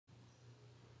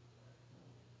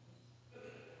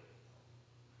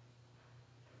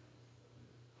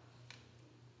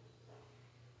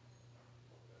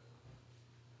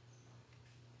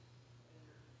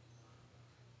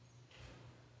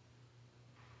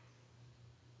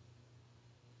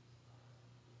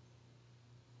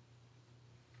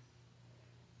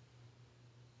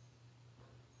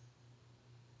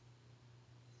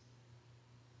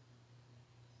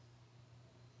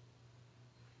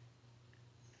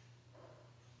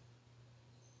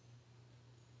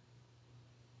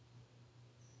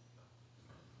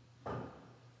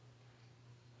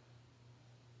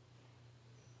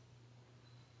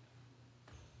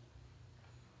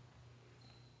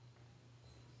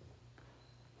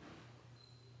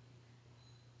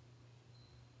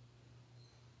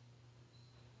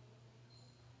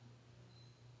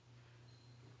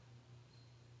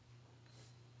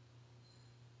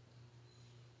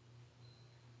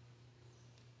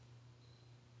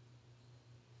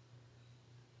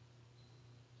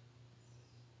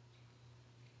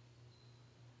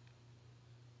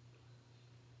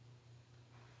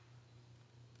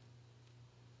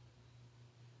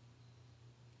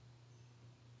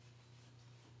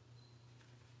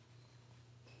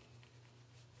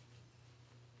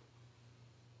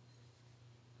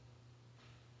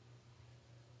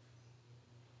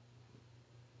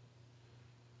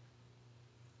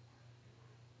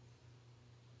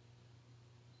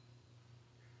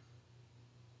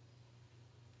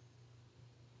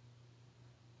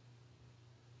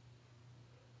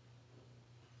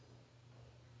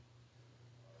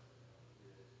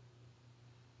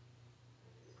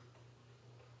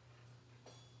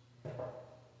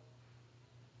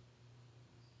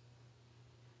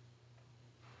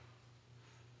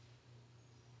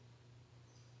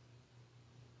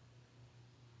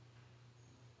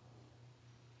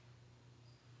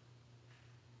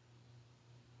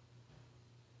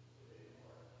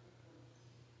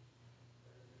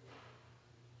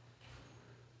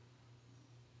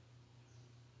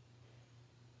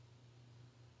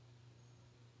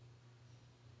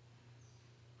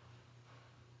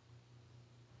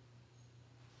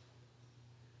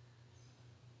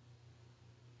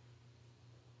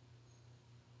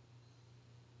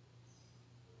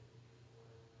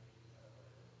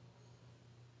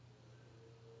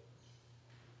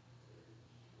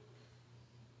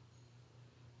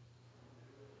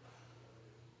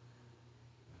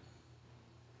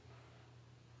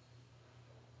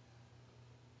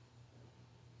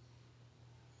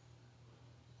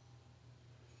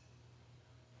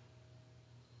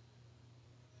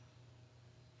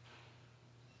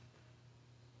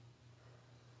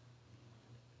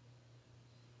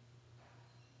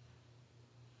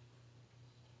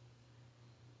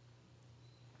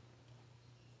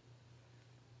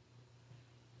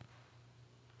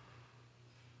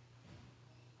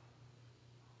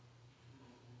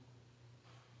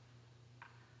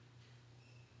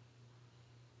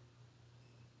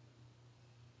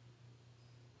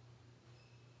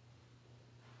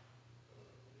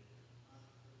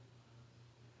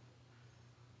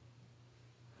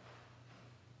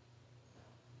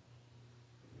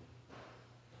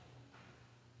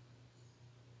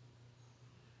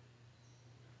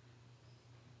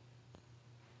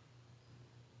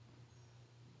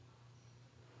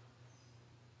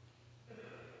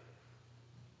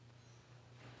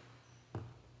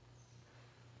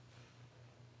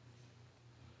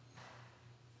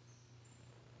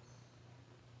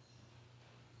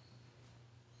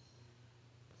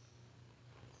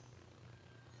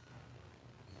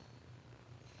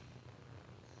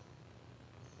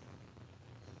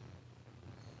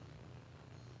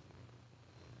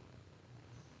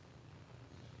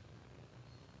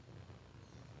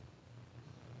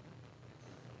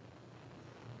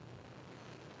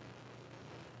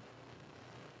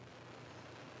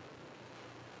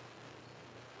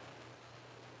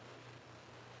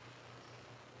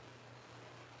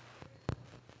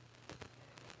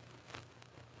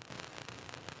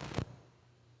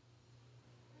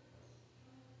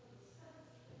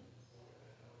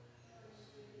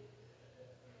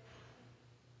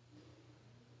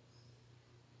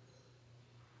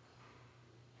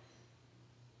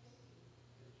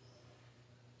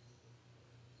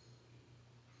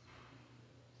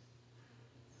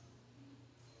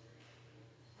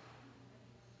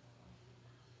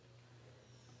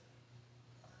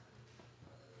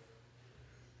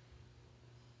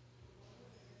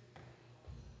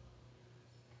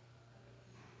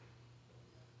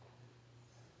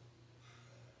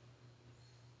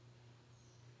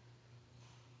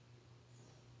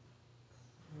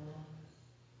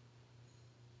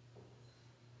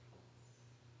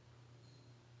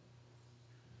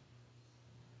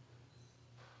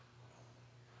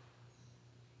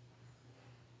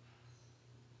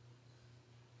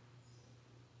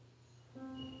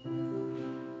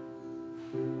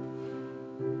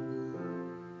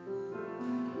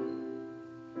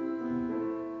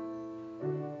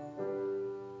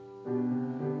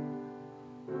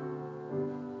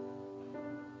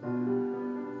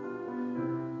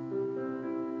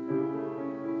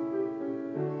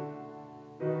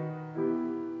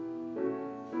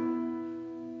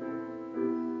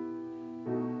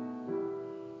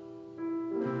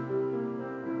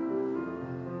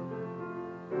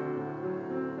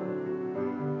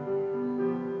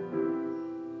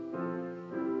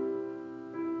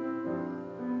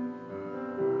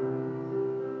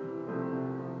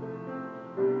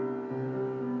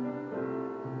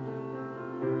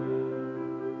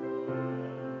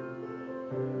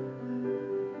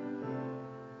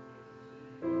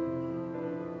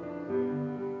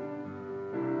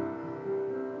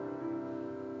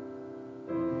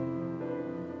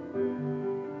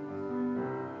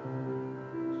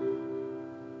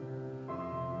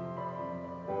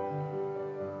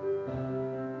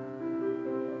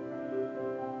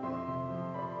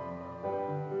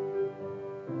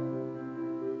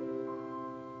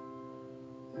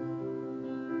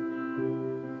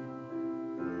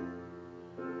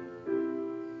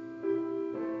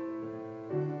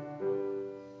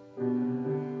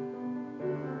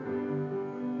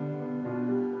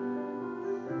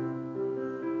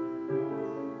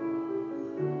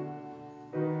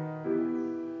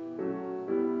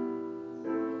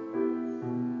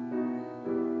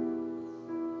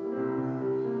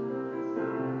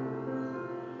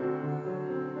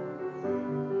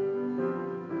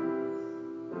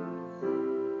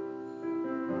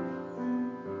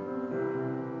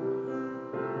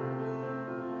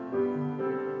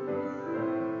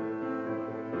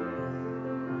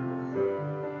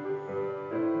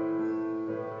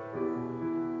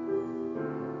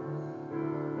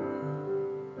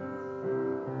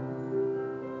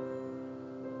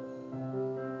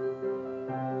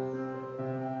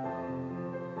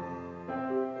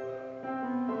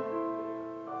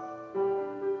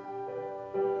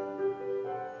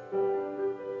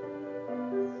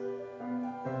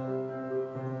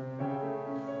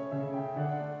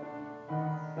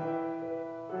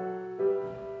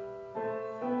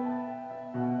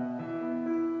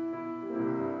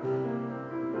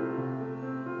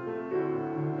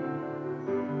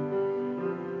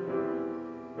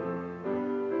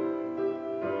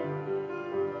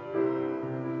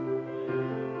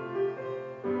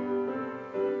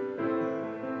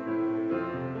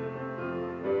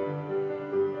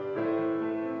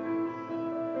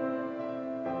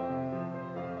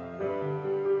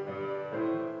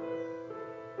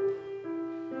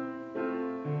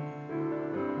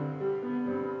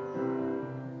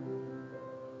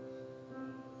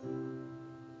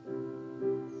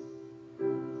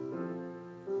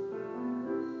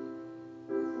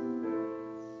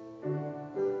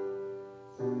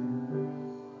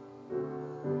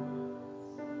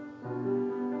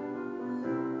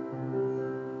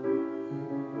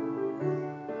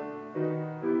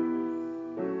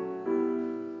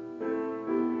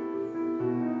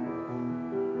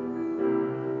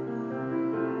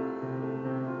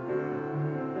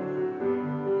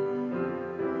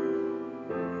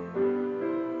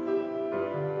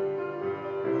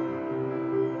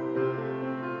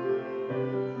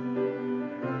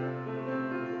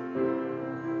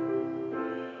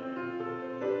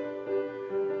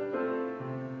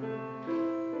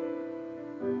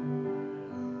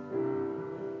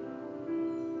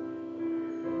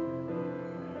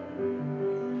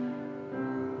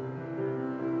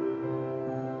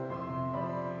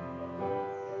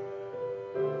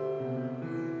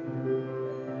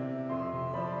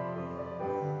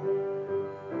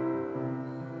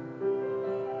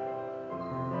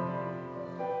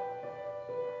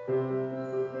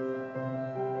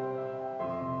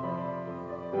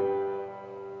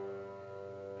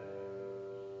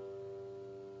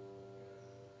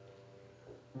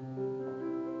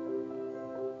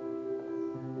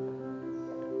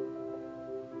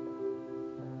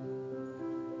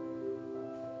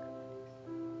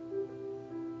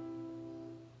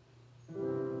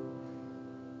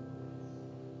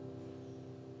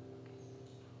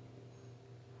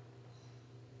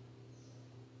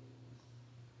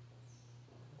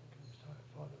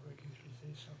Father Rick usually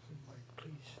says something like,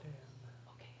 please stand.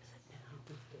 Okay, is it now?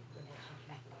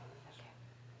 Okay.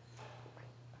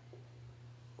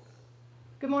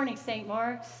 Good morning, St.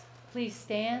 Mark's. Please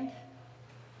stand.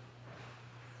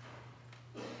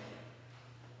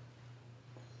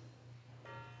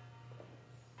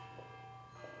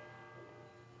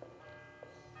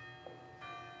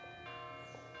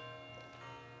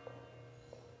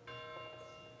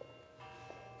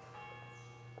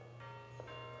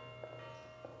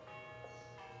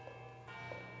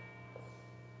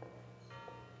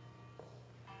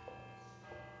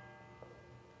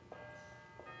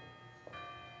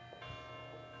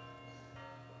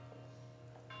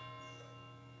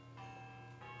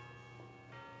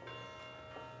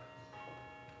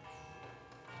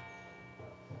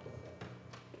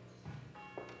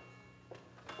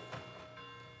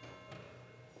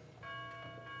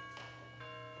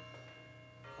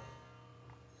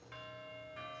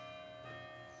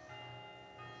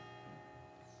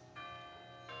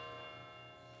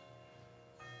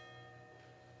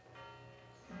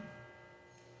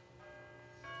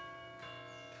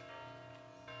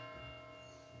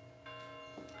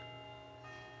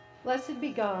 Blessed be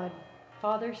God,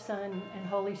 Father, Son, and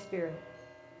Holy Spirit.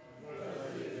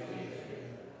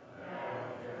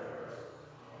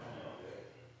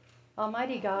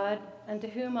 Almighty God, unto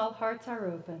whom all hearts are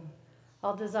open,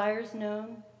 all desires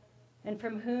known, and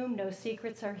from whom no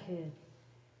secrets are hid,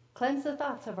 cleanse the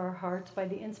thoughts of our hearts by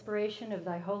the inspiration of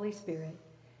thy Holy Spirit,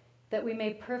 that we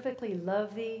may perfectly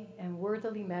love thee and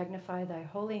worthily magnify thy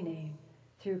holy name,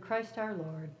 through Christ our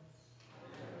Lord.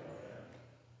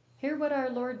 Hear what our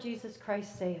Lord Jesus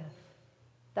Christ saith.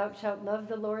 Thou shalt love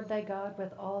the Lord thy God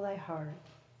with all thy heart,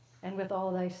 and with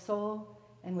all thy soul,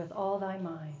 and with all thy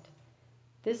mind.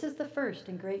 This is the first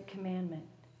and great commandment,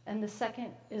 and the second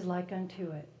is like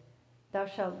unto it. Thou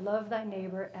shalt love thy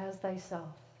neighbor as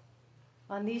thyself.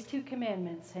 On these two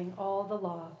commandments hang all the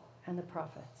law and the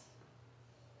prophets.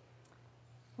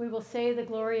 We will say the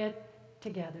Gloria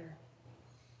together.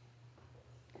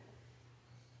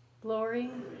 Glory.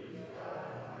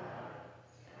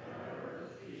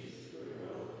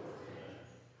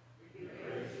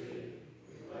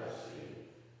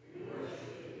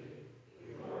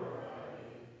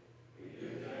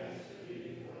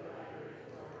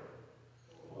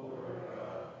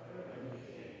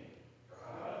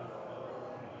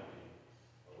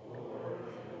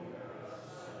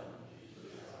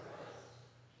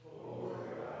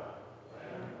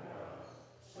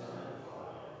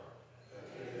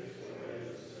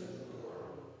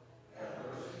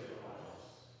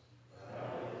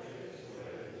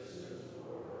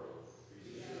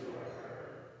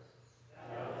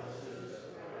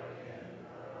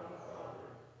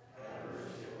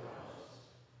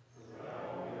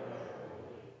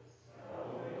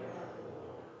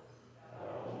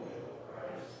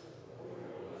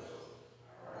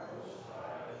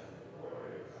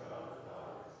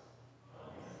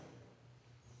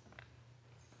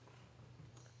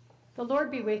 The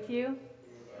Lord be with you.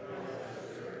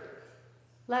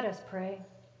 Let us pray.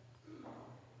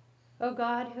 O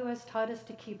God, who hast taught us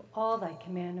to keep all thy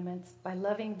commandments by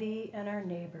loving thee and our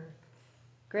neighbor,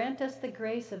 grant us the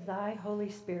grace of thy Holy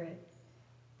Spirit,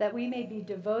 that we may be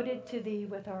devoted to thee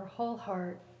with our whole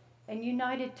heart and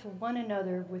united to one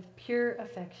another with pure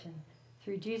affection,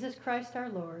 through Jesus Christ our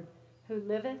Lord, who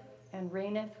liveth and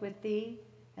reigneth with thee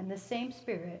and the same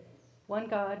Spirit, one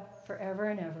God, forever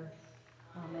and ever.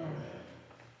 Amen.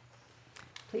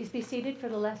 Please be seated for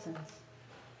the lessons.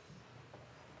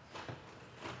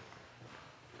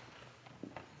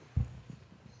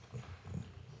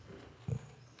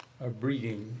 A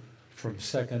reading from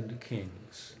 2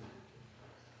 Kings.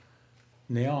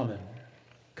 Naaman,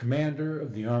 commander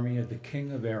of the army of the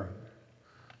king of Aram,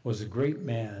 was a great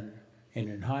man and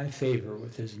in high favor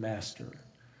with his master,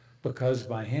 because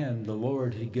by him the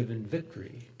Lord had given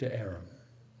victory to Aram.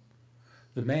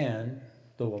 The man,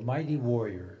 though a mighty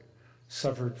warrior,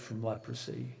 suffered from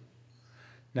leprosy.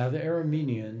 Now the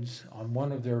Arameans, on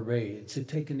one of their raids, had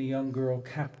taken a young girl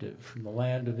captive from the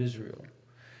land of Israel,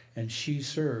 and she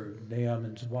served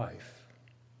Naaman's wife.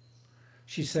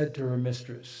 She said to her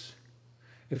mistress,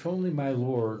 If only my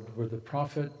Lord were the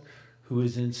prophet who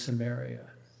is in Samaria.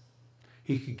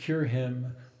 He could cure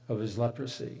him of his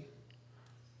leprosy.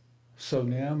 So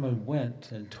Naaman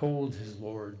went and told his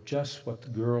Lord just what the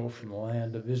girl from the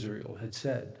land of Israel had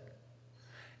said.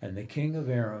 And the king of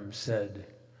Aram said,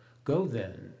 "Go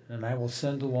then, and I will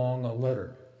send along a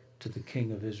letter to the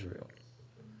king of Israel."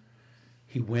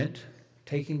 He went,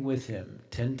 taking with him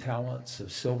 10 talents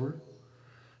of silver,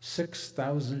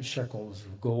 6,000 shekels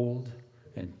of gold,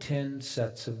 and 10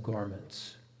 sets of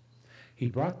garments. He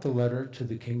brought the letter to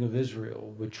the king of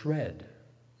Israel, which read,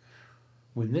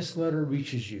 "When this letter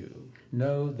reaches you,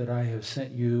 know that I have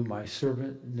sent you my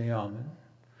servant Naaman,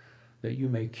 that you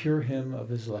may cure him of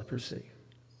his leprosy."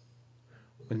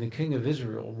 When the king of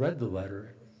Israel read the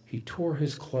letter, he tore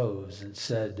his clothes and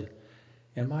said,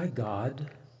 "Am I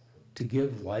God to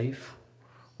give life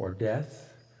or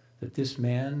death, that this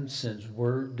man sends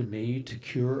word to me to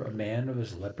cure a man of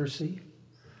his leprosy?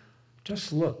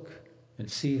 Just look and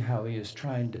see how he is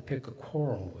trying to pick a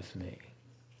quarrel with me."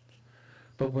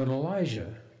 But when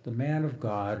Elijah, the man of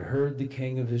God, heard the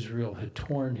king of Israel had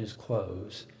torn his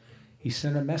clothes, he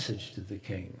sent a message to the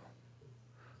king.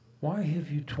 "Why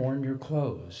have you torn your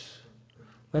clothes?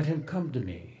 Let him come to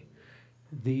me,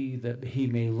 that he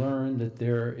may learn that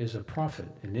there is a prophet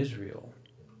in Israel."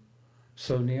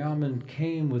 So Naaman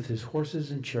came with his horses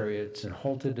and chariots and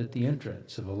halted at the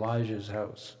entrance of Elijah's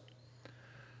house.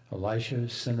 Elisha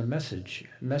sent a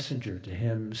messenger to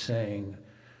him, saying,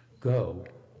 "Go,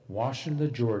 wash in the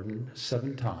Jordan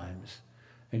 7 times,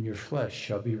 and your flesh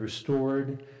shall be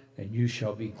restored, and you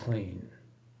shall be clean."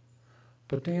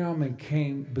 But Naaman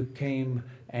became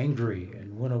angry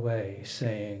and went away,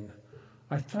 saying,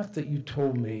 "I thought that you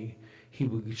told me he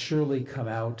would surely come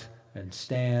out and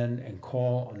stand and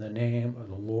call on the name of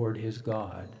the Lord his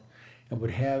God, and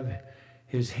would have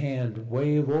his hand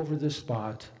wave over the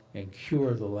spot and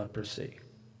cure the leprosy.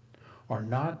 Are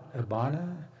not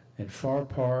Abana and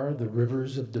Pharpar, the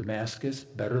rivers of Damascus,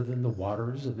 better than the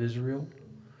waters of Israel?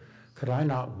 Could I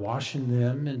not wash in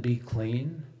them and be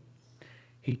clean?"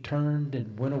 He turned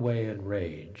and went away in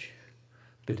rage.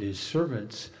 But his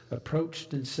servants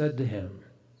approached and said to him,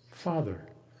 "Father,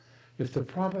 if the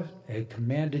prophet had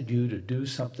commanded you to do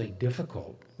something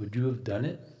difficult, would you have done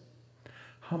it?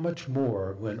 How much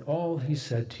more when all he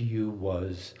said to you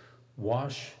was,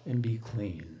 'Wash and be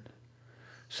clean'?"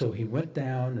 So he went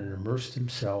down and immersed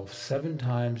himself 7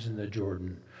 times in the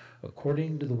Jordan,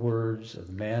 according to the words of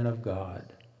the man of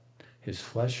God. His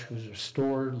flesh was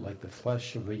restored like the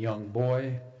flesh of a young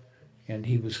boy, and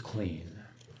he was clean.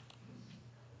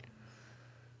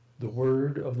 The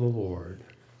word of the Lord.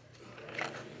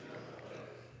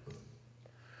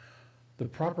 The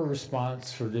proper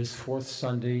response for this 4th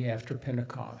Sunday after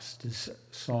Pentecost is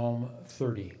Psalm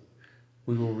 30.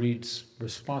 We will read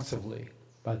responsively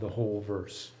by the whole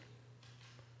verse.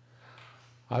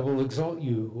 "I will exalt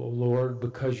you, O Lord,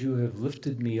 because you have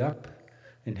lifted me up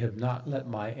and have not let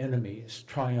my enemies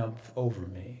triumph over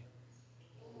me."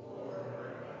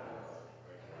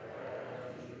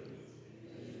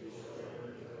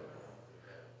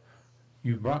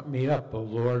 You brought me up, O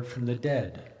Lord, from the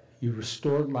dead. You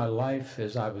restored my life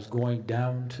as I was going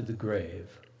down to the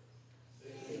grave.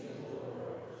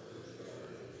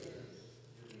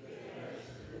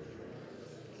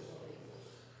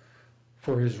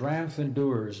 For his wrath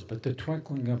endures, but the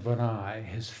twinkling of an eye,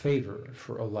 his favor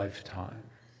for a lifetime.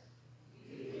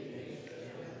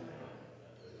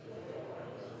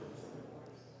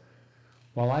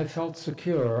 While I felt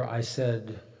secure, I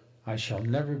said, "I shall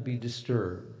never be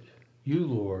disturbed." You,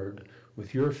 Lord,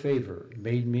 with your favor,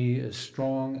 made me as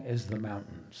strong as the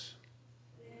mountains.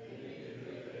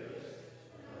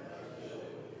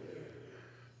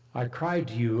 I cried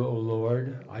to you, O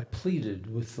Lord. I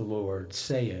pleaded with the Lord,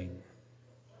 saying,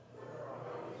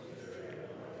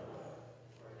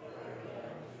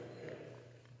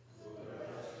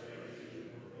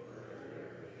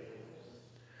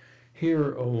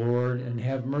 "Hear, O Lord, and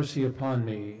have mercy upon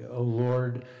me. O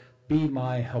Lord, be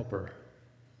my helper."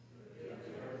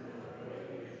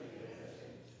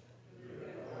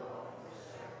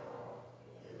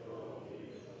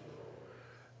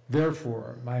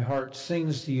 Therefore, my heart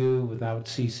sings to you without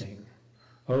ceasing.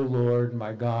 O Lord,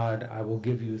 my God, I will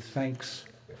give you thanks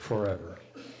forever.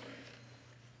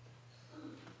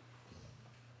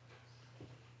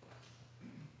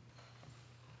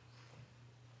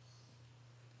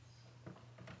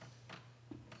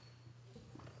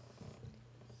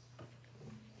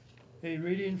 A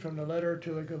reading from the letter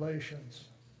to the Galatians.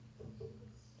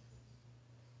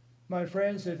 My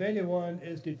friends, if anyone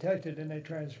is detected in a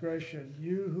transgression,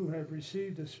 you who have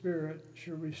received the Spirit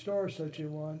should restore such a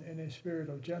one in a spirit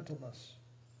of gentleness.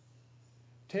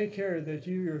 Take care that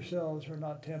you yourselves are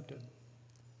not tempted.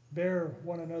 Bear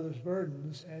one another's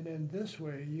burdens, and in this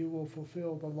way you will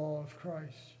fulfill the law of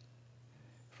Christ.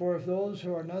 For if those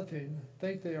who are nothing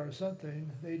think they are something,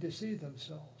 they deceive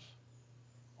themselves.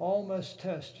 All must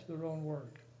test their own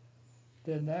work.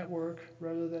 Then that work,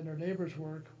 rather than their neighbor's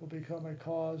work, will become a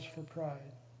cause for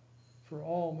pride, for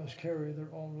all must carry their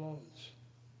own loads.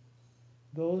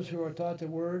 Those who are taught the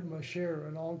word must share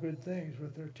in all good things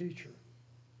with their teacher.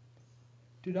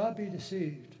 Do not be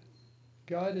deceived.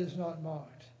 God is not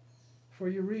mocked, for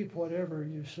you reap whatever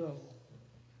you sow.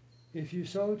 If you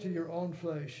sow to your own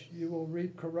flesh, you will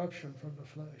reap corruption from the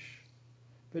flesh.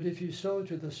 But if you sow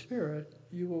to the Spirit,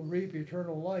 you will reap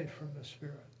eternal life from the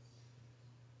Spirit.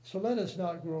 So let us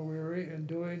not grow weary in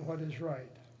doing what is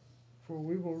right, for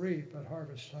we will reap at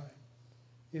harvest time,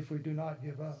 if we do not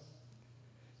give up.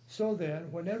 So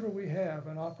then, whenever we have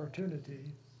an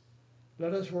opportunity,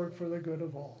 let us work for the good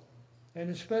of all, and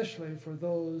especially for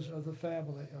those of the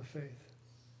family of faith.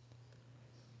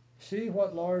 See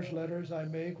what large letters I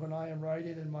make when I am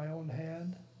writing in my own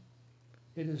hand?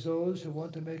 It is those who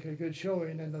want to make a good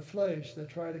showing in the flesh that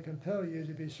try to compel you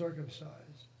to be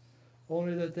circumcised,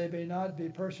 only that they may not be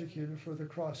persecuted for the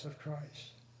cross of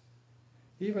Christ.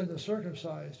 Even the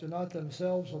circumcised do not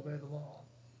themselves obey the law,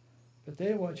 but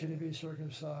they want you to be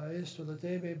circumcised so that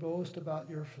they may boast about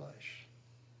your flesh.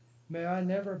 May I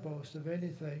never boast of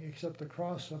anything except the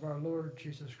cross of our Lord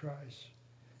Jesus Christ,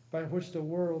 by which the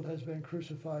world has been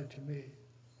crucified to me,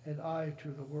 and I to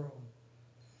the world.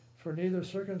 For neither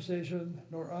circumcision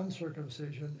nor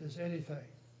uncircumcision is anything,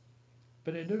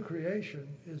 but a new creation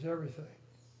is everything.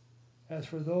 As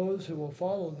for those who will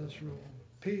follow this rule,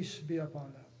 peace be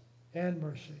upon them, and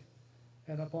mercy,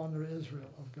 and upon the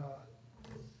Israel of God.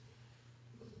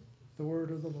 The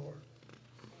word of the Lord.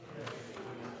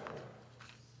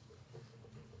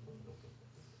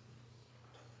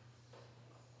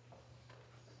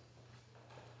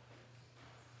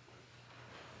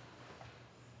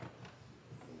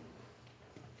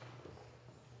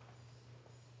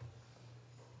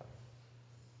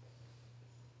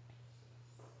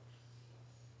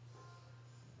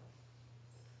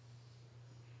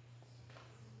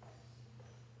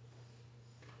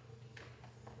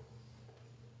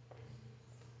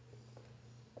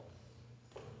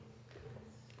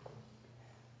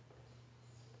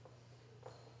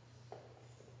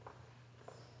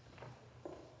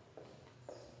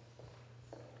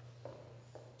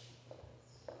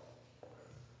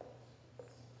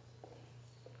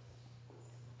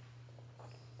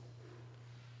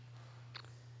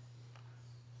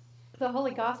 The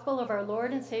Holy Gospel of our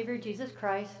Lord and Savior Jesus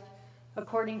Christ,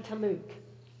 according to Luke.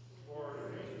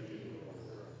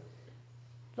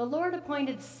 The Lord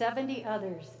appointed 70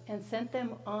 others and sent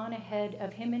them on ahead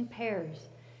of him in pairs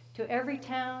to every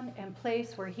town and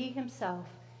place where he himself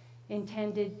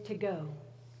intended to go.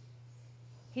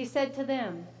 He said to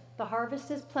them, "The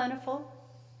harvest is plentiful,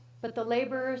 but the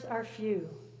laborers are few.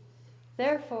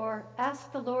 Therefore,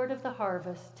 ask the Lord of the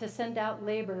harvest to send out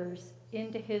laborers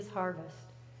into his harvest.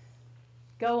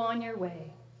 Go on your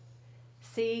way.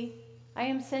 See, I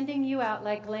am sending you out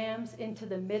like lambs into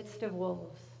the midst of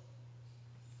wolves.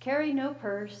 Carry no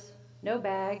purse, no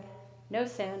bag, no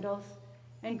sandals,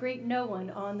 and greet no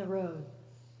one on the road.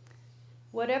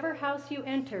 Whatever house you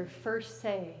enter, first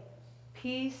say,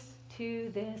 'Peace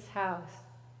to this house.'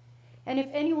 And if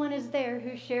anyone is there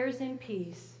who shares in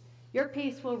peace, your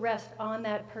peace will rest on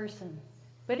that person,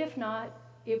 but if not,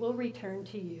 it will return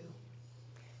to you.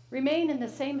 Remain in the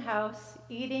same house,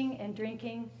 eating and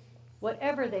drinking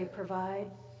whatever they provide,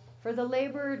 for the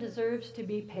laborer deserves to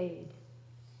be paid.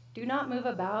 Do not move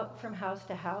about from house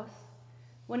to house.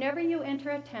 Whenever you enter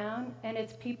a town and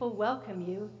its people welcome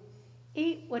you,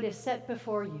 eat what is set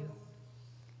before you.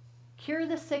 Cure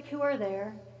the sick who are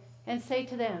there, and say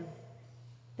to them,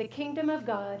 'The kingdom of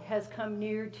God has come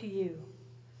near to you.'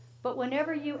 But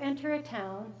whenever you enter a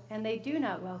town and they do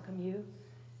not welcome you,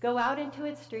 go out into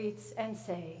its streets and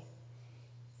say,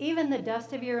 'Even the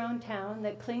dust of your own town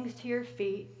that clings to your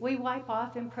feet we wipe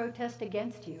off in protest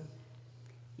against you.'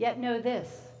 Yet know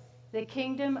this, the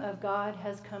kingdom of God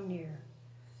has come near.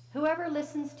 Whoever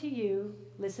listens to you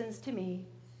listens to me,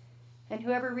 and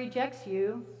whoever rejects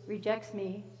you rejects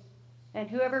me, and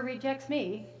whoever rejects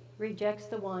me rejects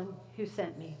the one who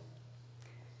sent me."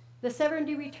 The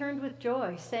 70 returned with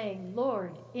joy, saying,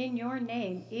 "Lord, in your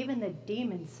name even the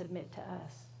demons submit to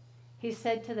us." He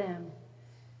said to them,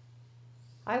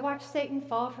 "I watched Satan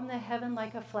fall from the heaven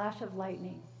like a flash of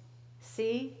lightning.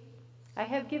 See, I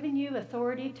have given you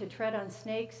authority to tread on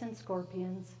snakes and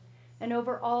scorpions, and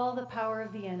over all the power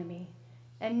of the enemy,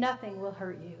 and nothing will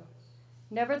hurt you.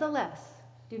 Nevertheless,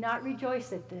 Do not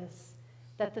rejoice at this,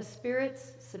 that the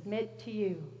spirits submit to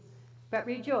you, but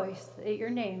rejoice that your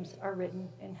names are written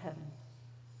in heaven.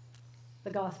 The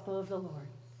Gospel of the Lord.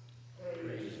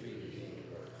 Praise be to you,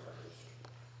 Lord Christ.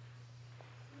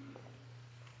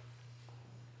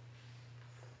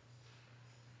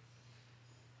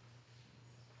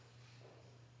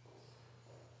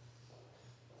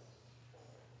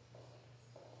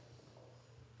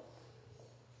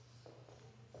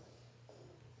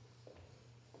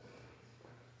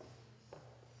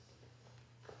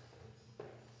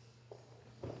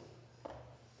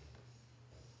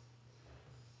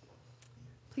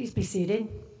 Please be seated.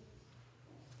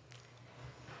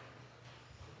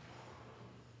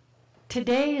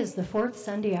 Today is the fourth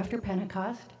Sunday after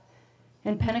Pentecost,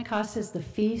 and Pentecost is the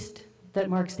feast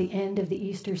that marks the end of the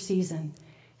Easter season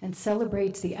and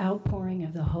celebrates the outpouring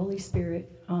of the Holy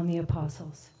Spirit on the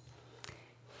apostles.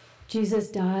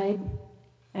 Jesus died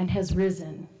and has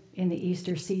risen in the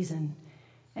Easter season,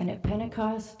 and at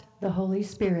Pentecost, the Holy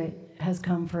Spirit has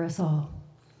come for us all.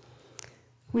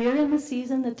 We are in the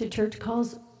season that the church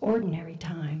calls ordinary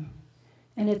time,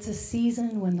 and it's a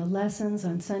season when the lessons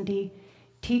on Sunday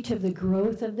teach of the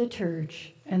growth of the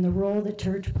church and the role the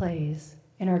church plays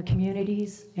in our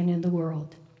communities and in the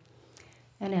world.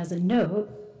 And as a note,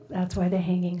 that's why the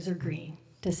hangings are green,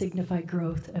 to signify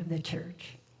growth of the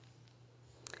church.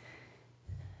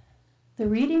 The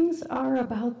readings are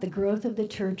about the growth of the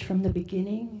church from the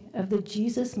beginning of the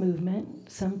Jesus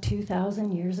movement some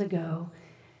 2,000 years ago.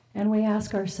 And we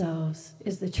ask ourselves,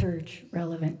 is the church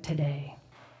relevant today?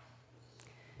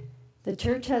 The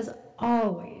church has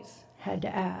always had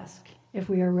to ask if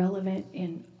we are relevant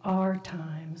in our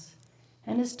times.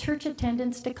 And as church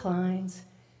attendance declines,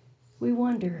 we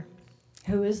wonder,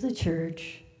 who is the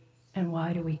church and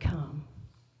why do we come?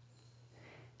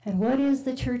 And what is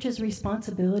the church's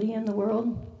responsibility in the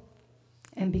world?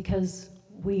 And because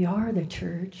we are the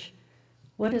church,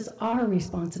 what is our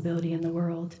responsibility in the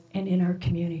world and in our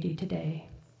community today?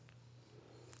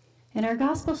 In our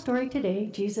gospel story today,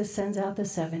 Jesus sends out the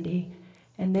 70,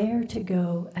 and they are to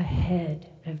go ahead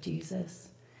of Jesus.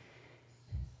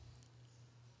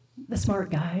 The smart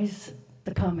guys,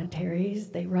 the commentaries,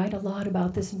 they write a lot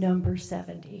about this number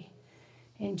 70.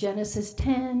 In Genesis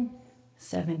 10,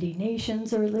 70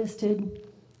 nations are listed.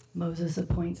 Moses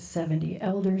appoints 70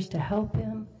 elders to help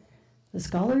him. The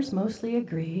scholars mostly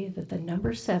agree that the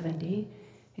number 70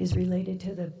 is related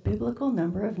to the biblical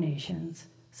number of nations,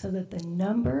 so that the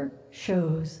number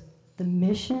shows the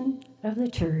mission of the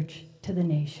church to the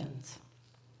nations.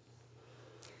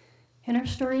 In our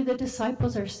story, the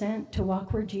disciples are sent to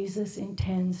walk where Jesus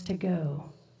intends to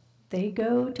go. They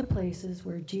go to places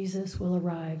where Jesus will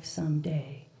arrive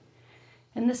someday.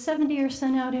 And the 70 are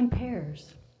sent out in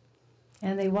pairs,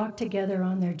 and they walk together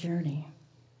on their journey.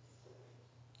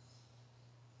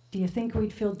 Do you think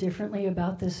we'd feel differently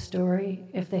about this story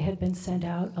if they had been sent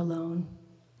out alone?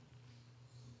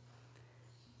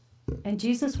 And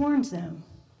Jesus warns them,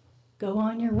 go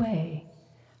on your way.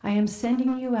 I am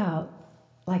sending you out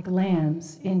like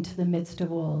lambs into the midst of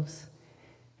wolves.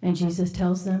 And Jesus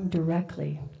tells them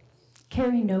directly,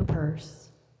 carry no purse,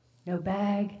 no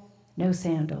bag, no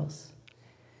sandals.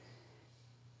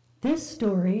 This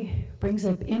story brings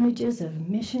up images of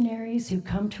missionaries who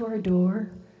come to our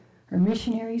door, or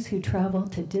missionaries who travel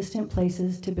to distant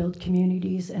places to build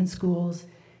communities and schools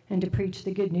and to preach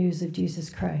the good news of Jesus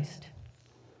Christ.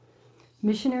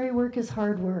 Missionary work is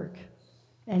hard work,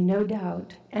 and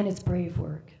it's brave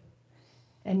work.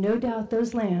 And no doubt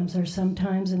those lambs are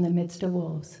sometimes in the midst of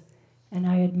wolves, and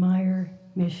I admire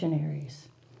missionaries.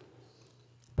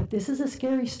 But this is a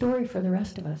scary story for the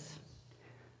rest of us.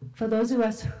 For those of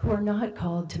us who are not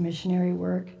called to missionary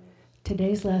work,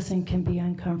 today's lesson can be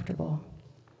uncomfortable.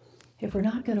 If we're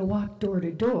not going to walk door to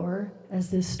door,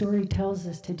 as this story tells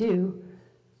us to do,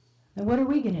 then what are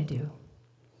we going to do?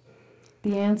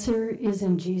 The answer is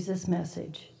in Jesus'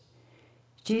 message.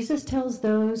 Jesus tells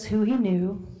those who he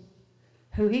knew,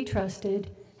 who he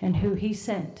trusted, and who he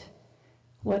sent,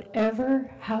 whatever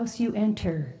house you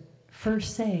enter,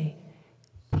 first say,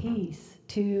 peace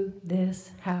to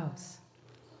this house.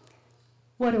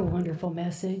 What a wonderful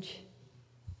message.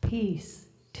 Peace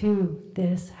to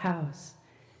this house.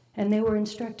 And they were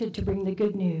instructed to bring the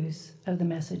good news of the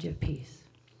message of peace.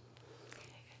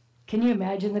 Can you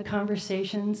imagine the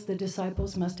conversations the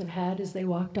disciples must have had as they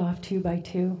walked off 2 by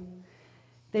 2?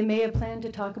 They may have planned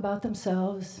to talk about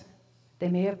themselves. They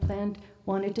may have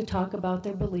wanted to talk about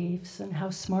their beliefs and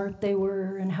how smart they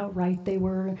were and how right they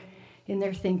were in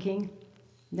their thinking.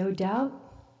 No doubt,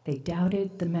 they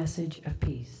doubted the message of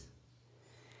peace.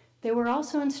 They were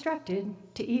also instructed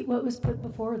to eat what was put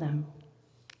before them.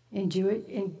 In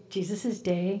Jesus'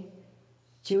 day,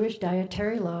 Jewish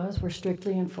dietary laws were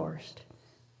strictly enforced.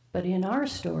 But in our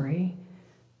story,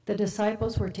 the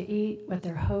disciples were to eat what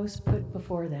their host put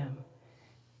before them.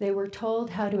 They were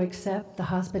told how to accept the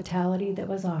hospitality that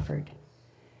was offered.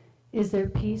 Is there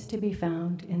peace to be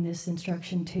found in this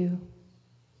instruction too?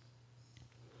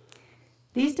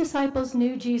 These disciples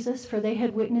knew Jesus, for they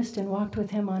had witnessed and walked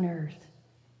with him on earth.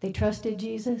 They trusted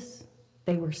Jesus,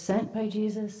 they were sent by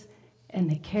Jesus, and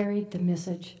they carried the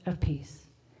message of peace.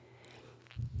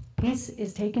 Peace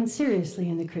is taken seriously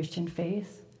in the Christian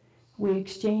faith. We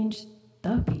exchange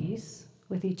the peace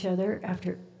with each other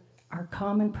after our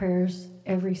common prayers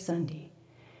every Sunday.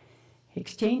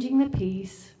 Exchanging the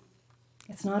peace,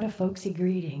 it's not a folksy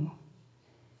greeting.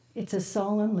 It's a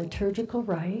solemn liturgical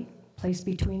rite placed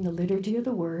between the liturgy of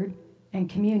the word and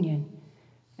communion,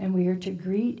 and we are to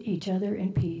greet each other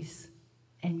in peace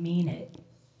and mean it.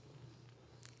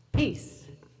 Peace,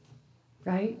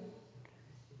 right?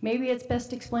 Maybe it's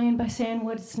best explained by saying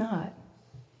what it's not.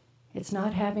 It's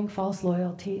not having false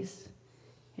loyalties.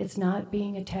 It's not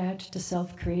being attached to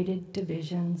self-created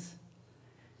divisions.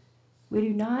 We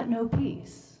do not know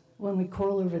peace when we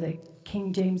quarrel over the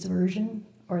King James Version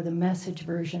or the Message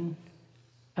version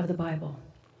of the Bible.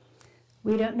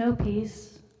 We don't know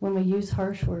peace when we use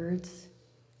harsh words.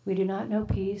 We do not know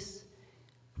peace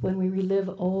when we relive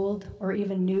old or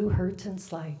even new hurts and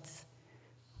slights.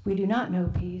 We do not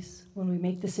know peace when we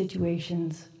make the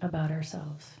situations about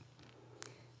ourselves.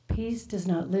 Peace does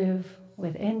not live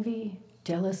with envy,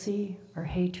 jealousy, or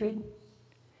hatred.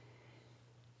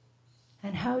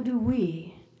 And how do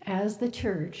we, as the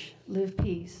church, live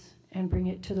peace and bring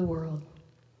it to the world?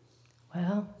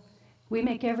 Well, we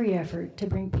make every effort to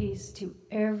bring peace to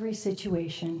every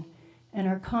situation, and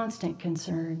our constant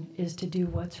concern is to do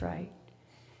what's right.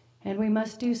 And we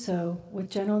must do so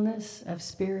with gentleness of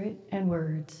spirit and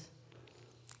words.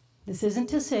 This isn't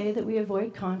to say that we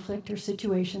avoid conflict or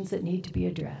situations that need to be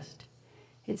addressed.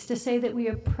 It's to say that we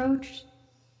approach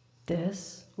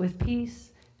this with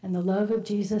peace and the love of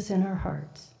Jesus in our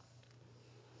hearts.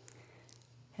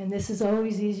 And this is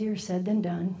always easier said than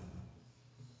done,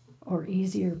 or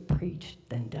easier preached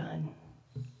than done.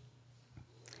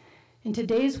 In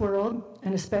today's world,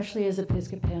 and especially as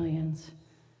Episcopalians,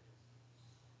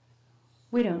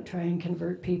 we don't try and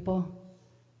convert people.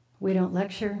 We don't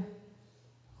lecture.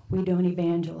 We don't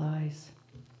evangelize.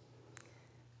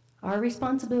 Our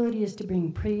responsibility is to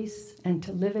bring peace and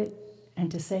to live it and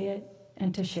to say it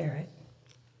and to share it.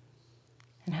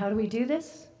 And how do we do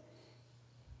this?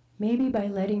 Maybe by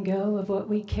letting go of what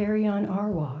we carry on our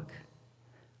walk.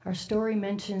 Our story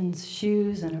mentions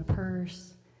shoes and a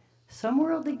purse. Some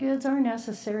worldly goods are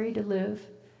necessary to live,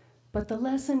 but the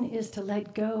lesson is to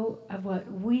let go of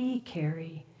what we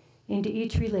carry into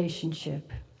each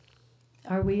relationship.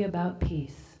 Are we about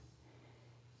peace?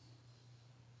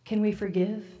 Can we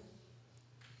forgive?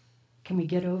 Can we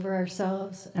get over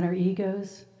ourselves and our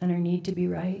egos and our need to be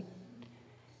right?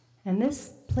 And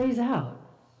this plays out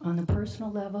on the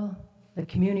personal level, the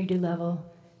community level,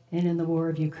 and in the war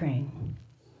of Ukraine.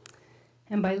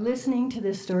 And by listening to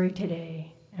this story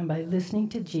today, and by listening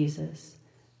to Jesus,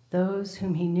 those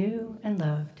whom he knew and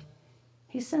loved,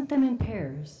 he sent them in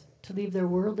pairs to leave their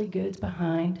worldly goods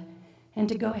behind and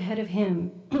to go ahead of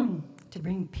him to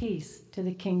bring peace to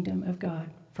the kingdom of God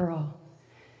for all.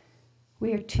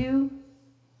 We're to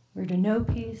know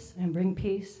peace and bring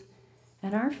peace,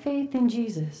 and our faith in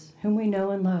Jesus, whom we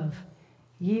know and love,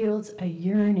 yields a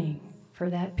yearning for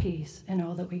that peace in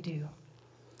all that we do.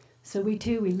 So we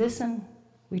listen,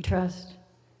 we trust,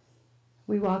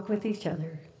 we walk with each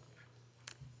other.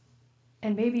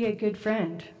 And maybe a good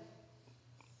friend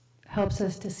helps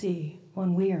us to see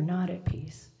when we are not at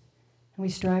peace. And we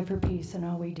strive for peace in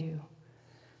all we do.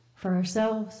 For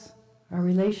ourselves, our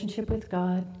relationship with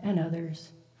God and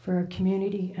others, for our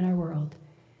community and our world.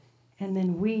 And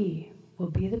then we will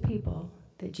be the people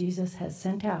that Jesus has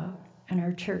sent out, and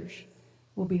our church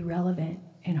will be relevant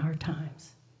in our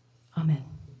times. Amen.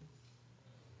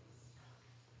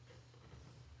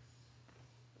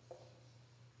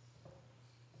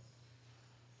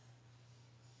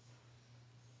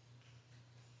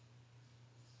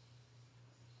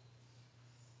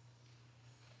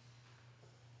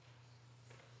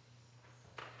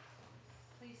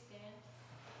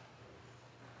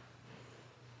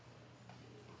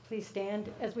 Please stand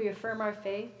as we affirm our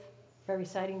faith by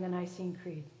reciting the Nicene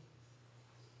Creed.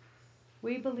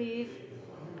 We believe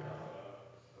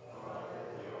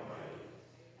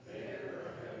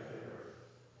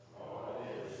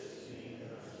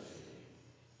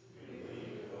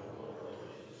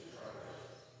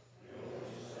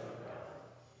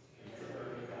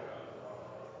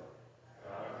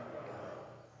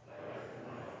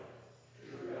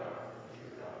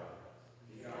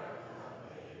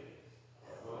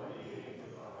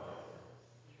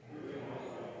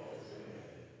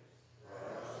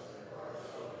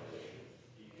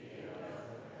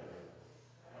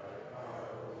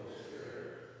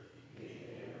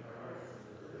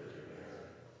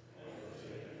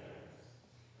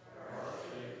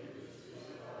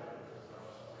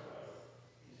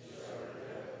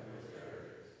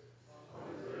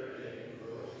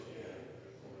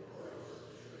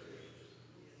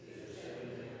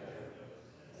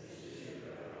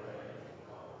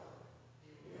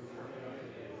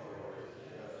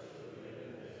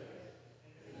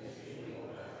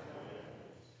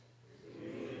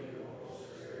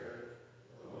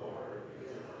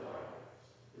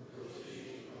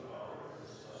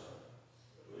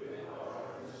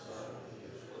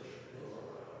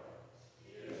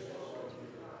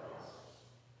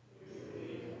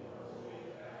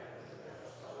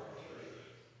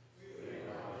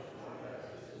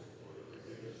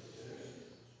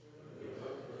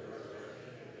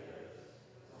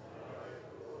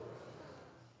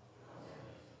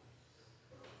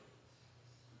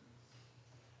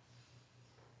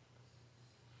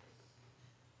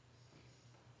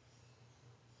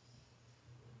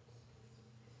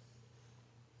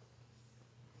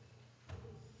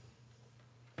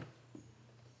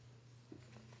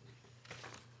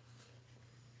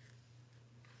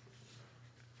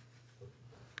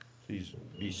Please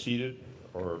be seated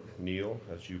or kneel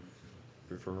as you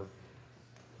prefer.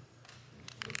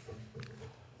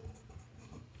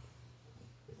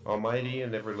 Almighty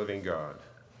and ever-living God,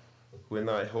 who in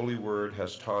thy holy word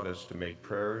has taught us to make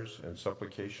prayers and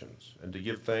supplications and to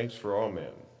give thanks for all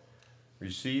men,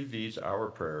 receive these our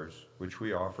prayers, which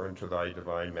we offer unto thy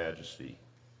divine majesty,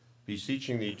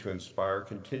 beseeching thee to inspire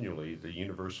continually the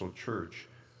universal church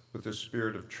with the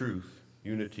spirit of truth,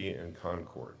 unity, and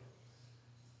concord.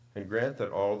 And grant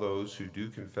that all those who do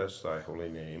confess thy holy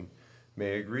name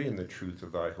may agree in the truth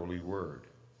of thy holy word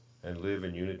and live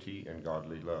in unity and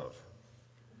godly love.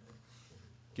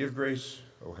 Give grace,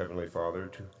 O Heavenly Father,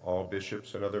 to all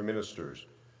bishops and other ministers,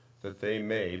 that they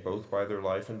may, both by their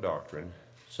life and doctrine,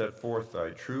 set forth thy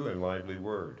true and lively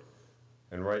word,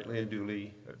 and rightly and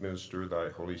duly administer thy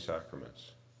holy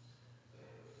sacraments.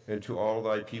 And to all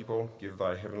thy people give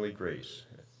thy heavenly grace,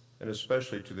 and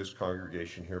especially to this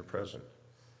congregation here present,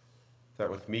 that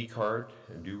with meek heart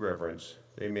and due reverence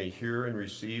they may hear and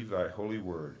receive thy holy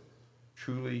word,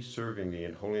 truly serving thee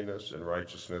in holiness and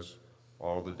righteousness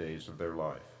all the days of their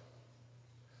life.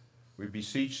 We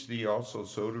beseech thee also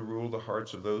so to rule the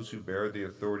hearts of those who bear the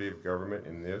authority of government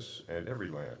in this and every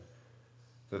land,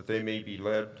 that they may be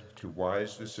led to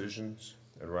wise decisions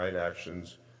and right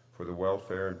actions for the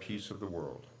welfare and peace of the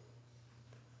world.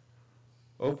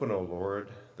 Open, O Lord,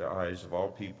 the eyes of all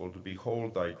people to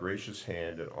behold thy gracious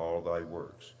hand in all thy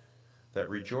works, that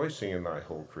rejoicing in thy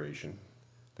whole creation,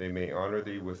 they may honor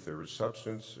thee with their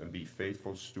substance and be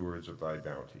faithful stewards of thy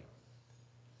bounty.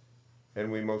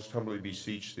 And we most humbly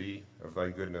beseech thee of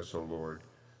thy goodness, O Lord,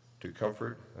 to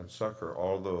comfort and succor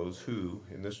all those who,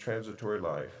 in this transitory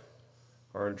life,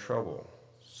 are in trouble,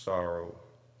 sorrow,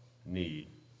 need,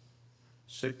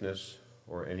 sickness,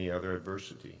 or any other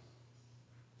adversity.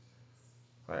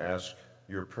 I ask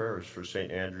your prayers for St.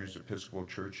 Andrew's Episcopal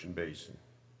Church in Basin,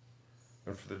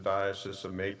 and for the Diocese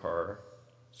of Maypar,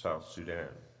 South Sudan.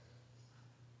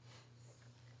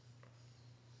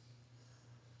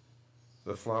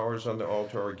 The flowers on the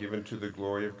altar are given to the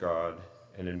glory of God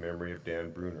and in memory of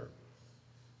Dan Bruner.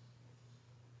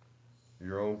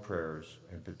 Your own prayers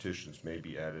and petitions may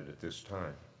be added at this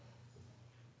time.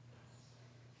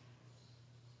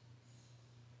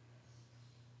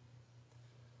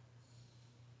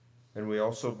 And we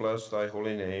also bless thy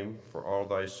holy name for all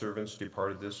thy servants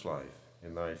departed this life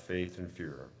in thy faith and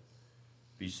fear,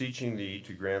 beseeching thee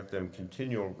to grant them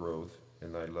continual growth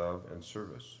in thy love and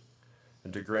service,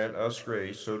 and to grant us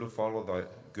grace so to follow thy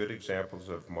good examples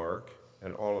of Mark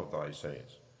and all of thy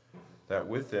saints, that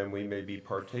with them we may be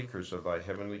partakers of thy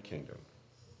heavenly kingdom.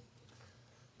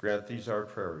 Grant these our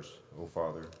prayers, O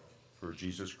Father, for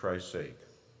Jesus Christ's sake,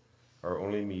 our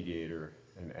only mediator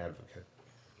and advocate.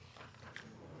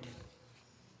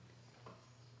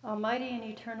 Almighty and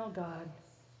eternal God,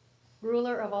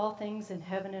 ruler of all things in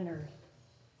heaven and earth,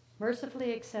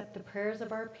 mercifully accept the prayers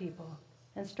of our people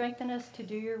and strengthen us to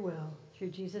do your will through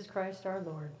Jesus Christ our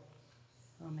Lord.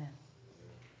 Amen.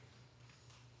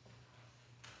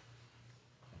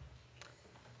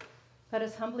 Let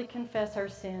us humbly confess our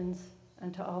sins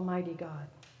unto Almighty God.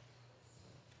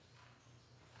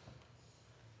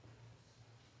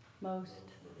 Most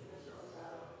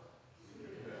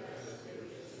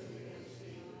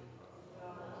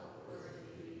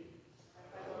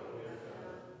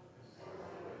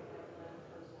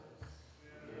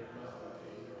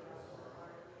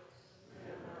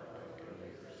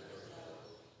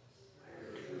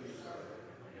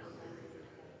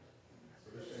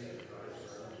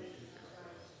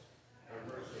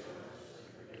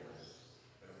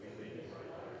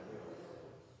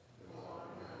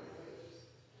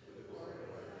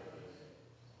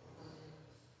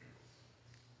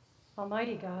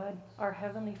Almighty God, our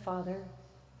heavenly Father,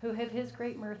 who of his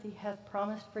great mercy hath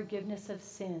promised forgiveness of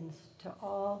sins to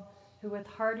all who with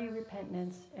hearty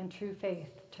repentance and true faith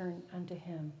turn unto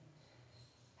him,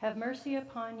 have mercy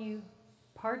upon you,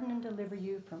 pardon and deliver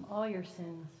you from all your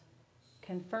sins,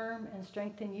 confirm and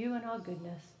strengthen you in all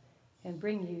goodness, and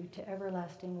bring you to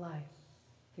everlasting life.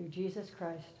 Through Jesus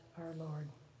Christ our Lord.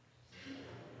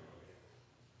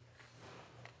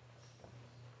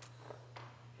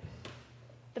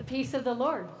 The peace of the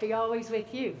Lord be always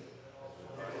with you.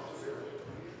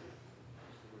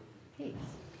 Peace.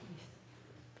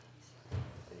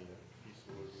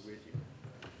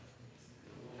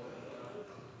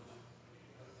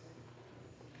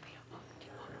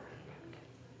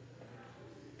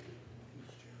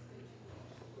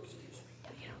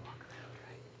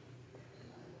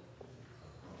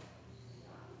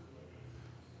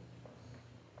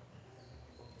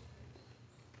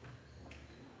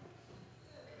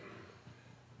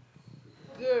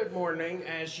 Good morning.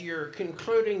 As you're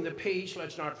concluding the piece,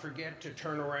 let's not forget to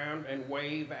turn around and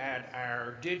wave at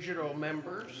our digital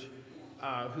members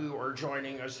who are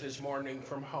joining us this morning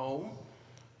from home.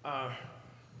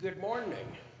 Good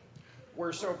morning.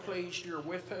 We're so pleased you're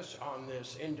with us on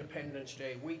this Independence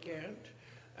Day weekend,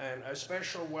 and a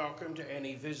special welcome to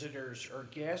any visitors or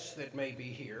guests that may be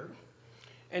here.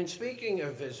 And speaking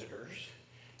of visitors,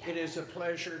 it is a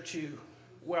pleasure to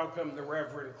welcome the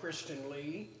Reverend Kristen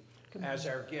Lee as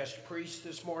our guest priest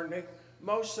this morning.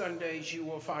 Most Sundays you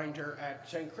will find her at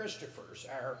St. Christopher's,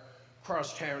 our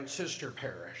crosstown sister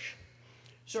parish.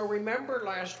 So remember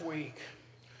last week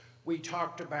we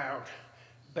talked about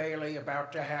Bailey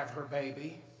about to have her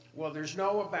baby? Well, there's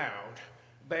no about.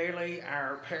 Bailey,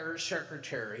 our parish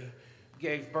secretary,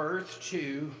 gave birth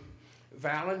to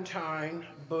Valentine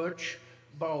Butch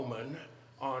Bowman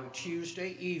on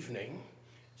Tuesday evening.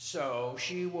 So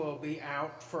she will be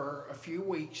out for a few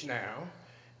weeks now.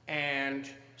 And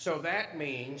so that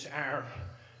means our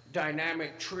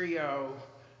dynamic trio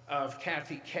of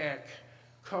Kathy Keck,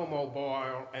 Como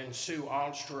Boyle, and Sue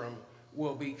Alstrom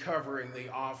will be covering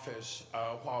the office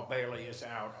while Bailey is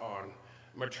out on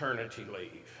maternity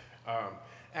leave.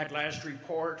 At last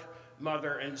report,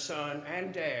 mother and son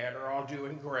and dad are all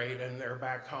doing great, and they're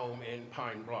back home in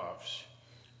Pine Bluffs.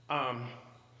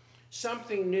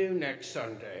 Something new next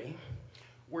Sunday.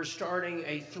 We're starting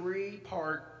a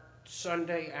 3-part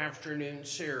Sunday afternoon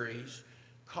series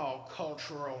called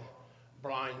Cultural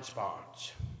Blind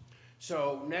Spots.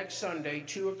 So next Sunday,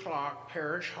 2 o'clock,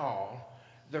 Parish Hall.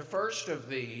 The first of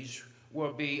these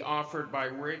will be offered by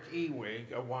Rick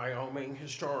Ewig, a Wyoming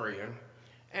historian,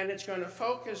 and it's going to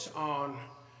focus on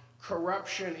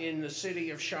corruption in the city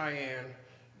of Cheyenne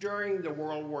during the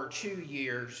World War II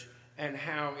years and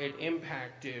how it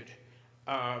impacted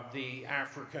the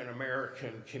African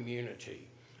American community,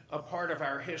 a part of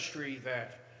our history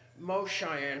that most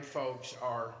Cheyenne folks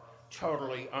are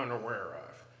totally unaware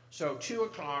of. So 2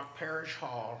 o'clock, Parish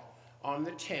Hall on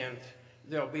the 10th.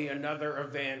 There'll be another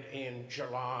event in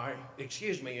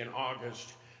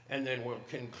August, and then we'll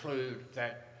conclude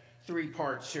that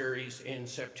 3-part series in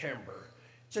September.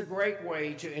 It's a great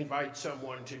way to invite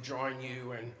someone to join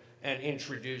you and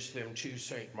introduce them to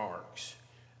St. Mark's.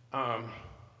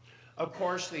 Of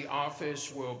course, the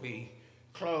office will be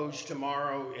closed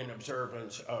tomorrow in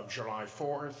observance of July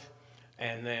 4th,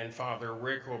 and then Father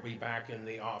Rick will be back in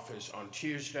the office on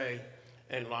Tuesday,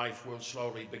 and life will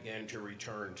slowly begin to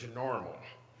return to normal.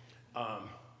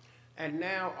 And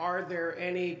now, are there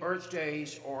any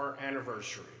birthdays or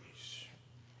anniversaries?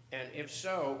 And if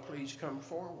so, please come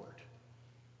forward.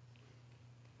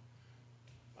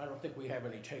 I don't think we have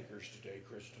any takers today,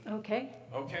 Kristen. Okay.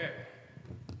 Okay.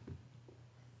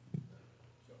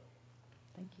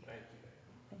 Thank you. Thank you.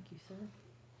 Thank you, sir.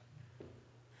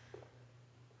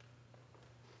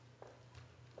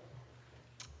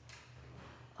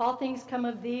 All things come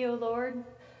of thee, O Lord.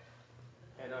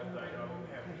 And of thine own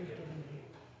have we given thee.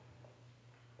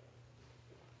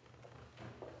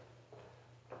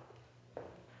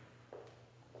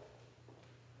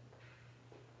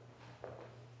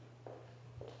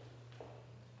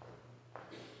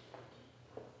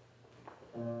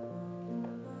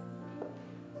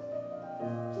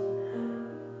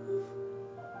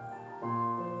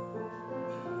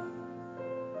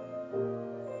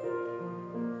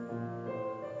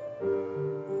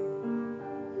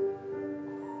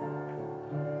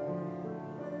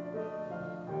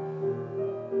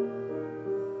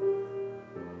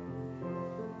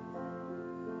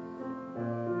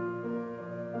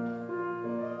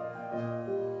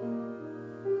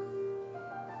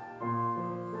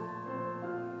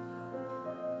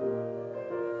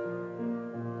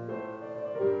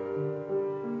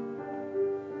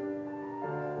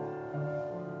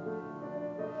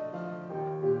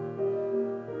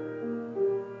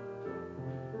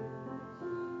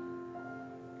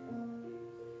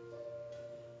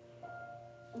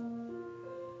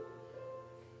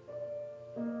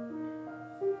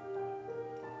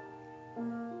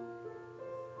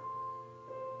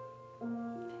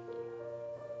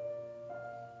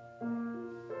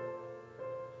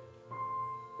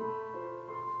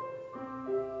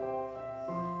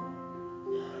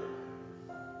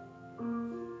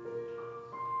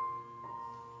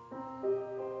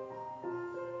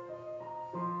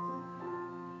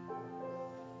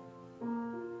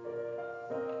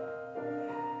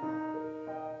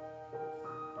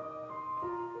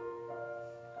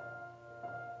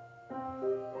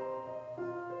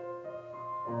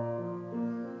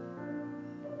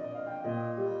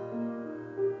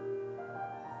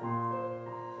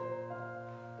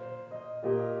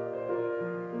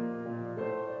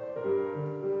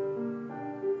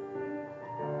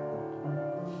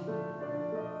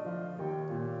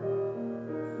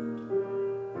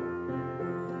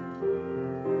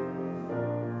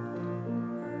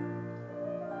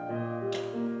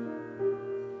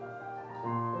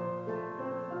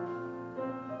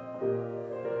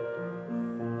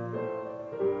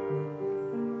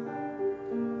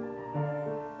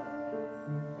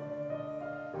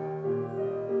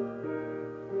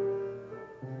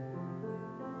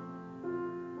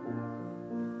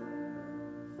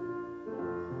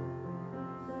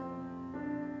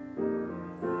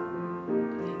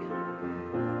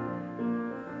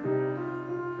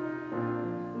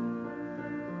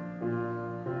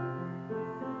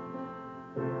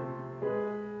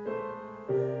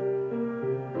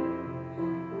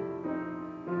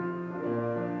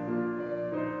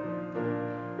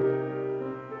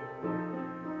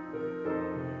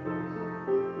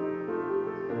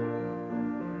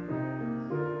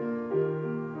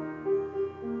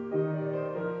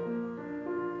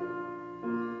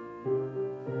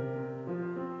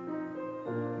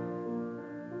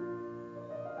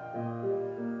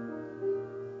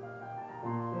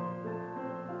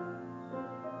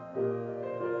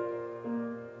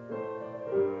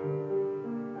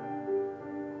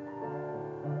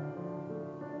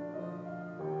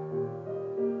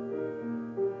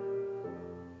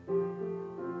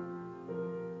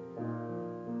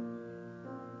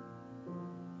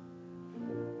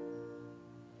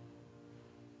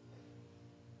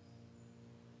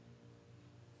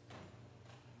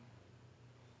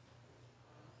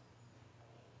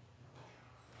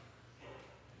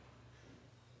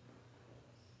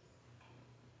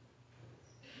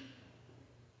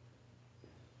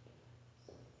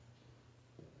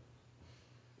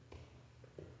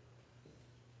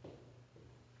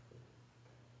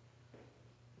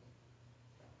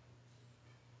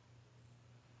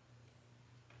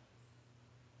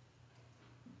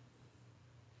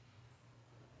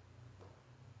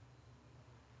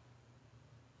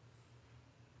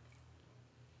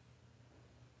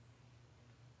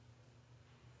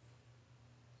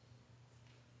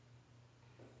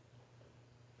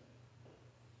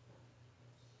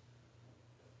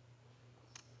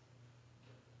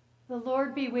 The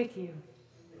Lord be with you.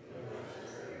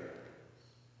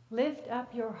 Lift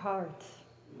up your hearts.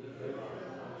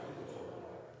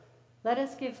 Let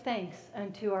us give thanks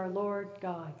unto our Lord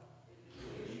God.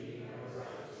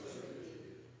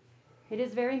 It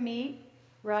is very meet,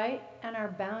 right, and our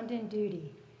bounden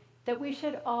duty that we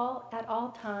should all, at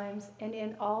all times and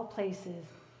in all places,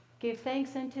 give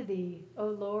thanks unto thee, O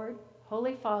Lord,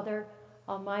 Holy Father,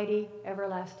 Almighty,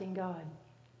 everlasting God,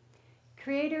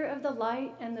 Creator of the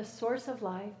light and the source of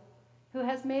life, who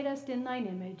has made us in thine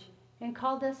image and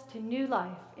called us to new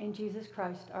life in Jesus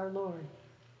Christ our Lord.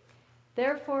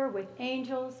 Therefore, with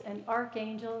angels and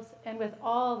archangels and with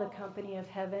all the company of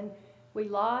heaven, we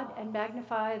laud and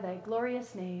magnify thy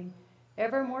glorious name,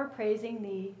 evermore praising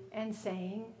thee and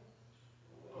saying,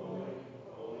 Holy,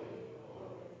 holy,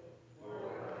 holy,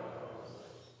 Lord God of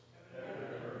hosts, heaven and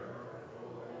earth are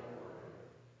full of thy glory.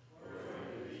 Glory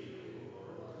to thee, O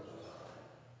Lord Most High.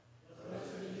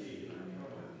 Blessed be the name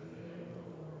of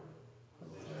the Lord.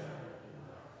 Hosanna in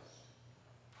the highest.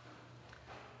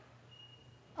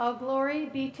 All glory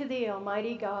be to thee,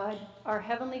 Almighty God, our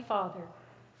heavenly Father,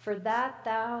 for that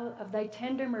thou of thy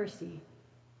tender mercy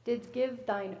didst give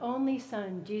thine only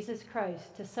Son, Jesus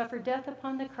Christ, to suffer death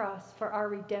upon the cross for our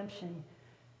redemption,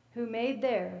 who made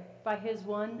there, by his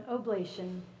one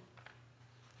oblation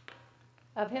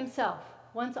of himself,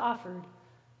 once offered,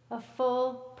 a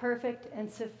full, perfect, and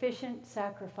sufficient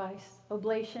sacrifice,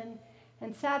 oblation,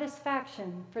 and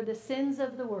satisfaction for the sins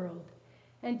of the world,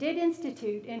 and did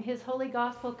institute in his holy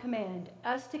gospel command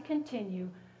us to continue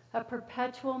a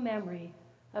perpetual memory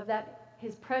of that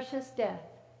his precious death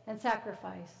and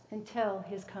sacrifice until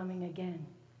his coming again.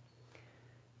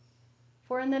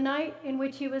 For in the night in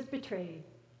which he was betrayed,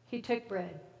 he took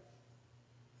bread.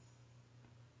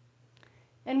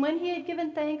 And when he had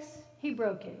given thanks, he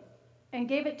broke it and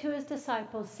gave it to his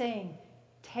disciples, saying,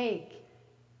 Take,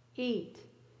 eat.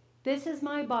 This is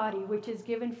my body, which is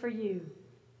given for you.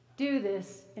 Do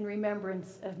this in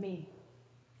remembrance of me.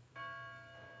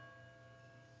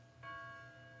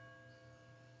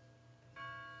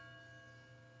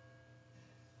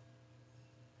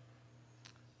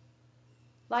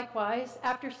 Likewise,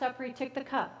 after supper, he took the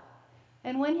cup,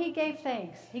 and when he gave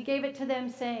thanks, he gave it to them,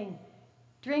 saying,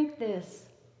 Drink this,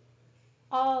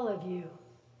 all of you,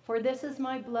 for this is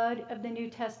my blood of the New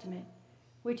Testament,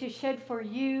 which is shed for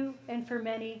you and for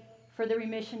many for the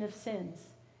remission of sins.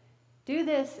 Do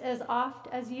this as oft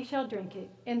as ye shall drink it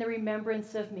in the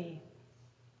remembrance of me.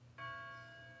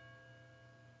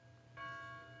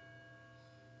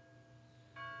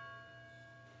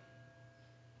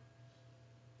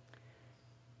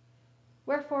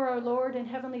 Wherefore, our Lord and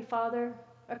Heavenly Father,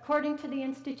 according to the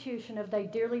institution of thy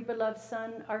dearly beloved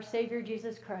Son, our Savior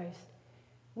Jesus Christ,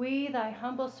 we, thy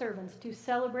humble servants, do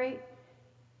celebrate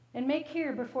and make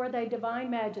here before thy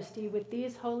divine majesty with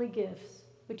these holy gifts,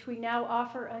 which we now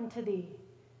offer unto thee,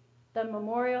 the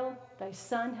memorial thy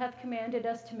Son hath commanded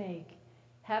us to make,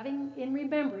 having in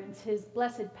remembrance his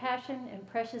blessed passion and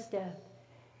precious death,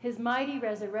 his mighty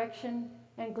resurrection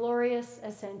and glorious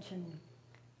ascension,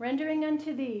 rendering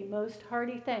unto thee most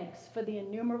hearty thanks for the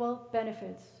innumerable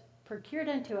benefits procured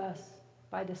unto us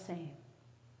by the same.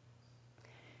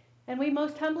 And we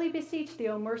most humbly beseech thee,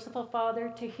 O merciful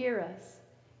Father, to hear us,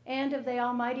 and of thy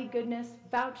almighty goodness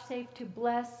vouchsafe to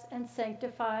bless and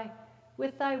sanctify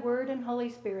with thy word and Holy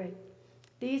Spirit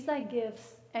these thy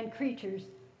gifts and creatures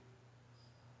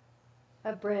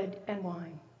of bread and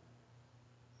wine.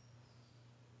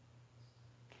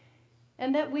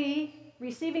 And that we,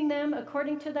 receiving them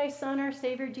according to thy Son, our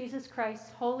Savior Jesus Christ's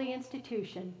holy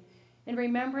institution, in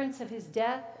remembrance of his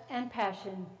death and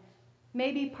passion,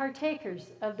 may be partakers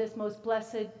of this most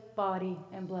blessed body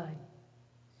and blood.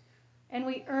 And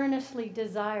we earnestly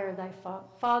desire thy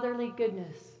fatherly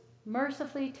goodness,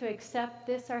 mercifully to accept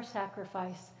this our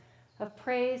sacrifice of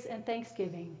praise and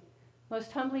thanksgiving,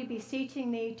 most humbly beseeching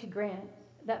thee to grant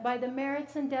that by the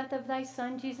merits and death of thy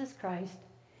Son, Jesus Christ,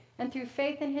 and through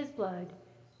faith in his blood,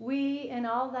 we and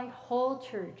all thy whole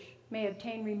church may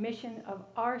obtain remission of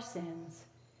our sins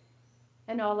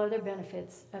and all other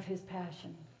benefits of his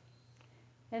passion.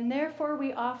 And therefore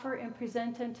we offer and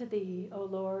present unto thee, O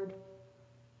Lord,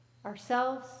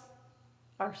 ourselves,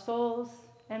 our souls,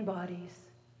 and bodies,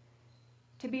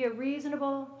 to be a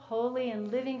reasonable, holy,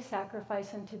 and living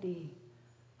sacrifice unto thee,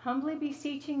 humbly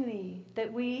beseeching thee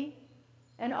that we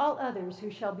and all others who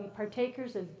shall be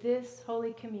partakers of this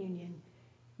holy communion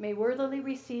may worthily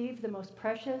receive the most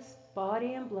precious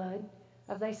body and blood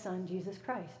of thy Son, Jesus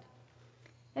Christ,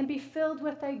 and be filled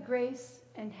with thy grace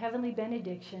and heavenly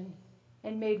benediction,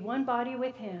 and made one body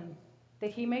with him,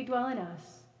 that he may dwell in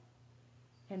us,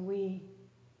 and we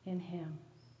in him.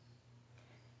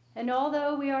 And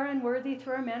although we are unworthy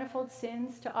through our manifold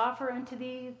sins to offer unto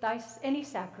thee any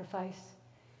sacrifice,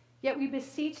 yet we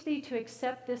beseech thee to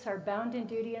accept this our bounden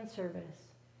duty and service,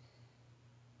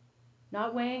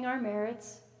 not weighing our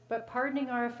merits, but pardoning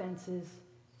our offenses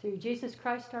through Jesus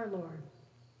Christ our Lord,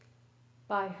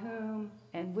 by whom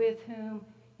and with whom,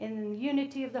 in the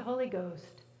unity of the Holy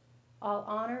Ghost, all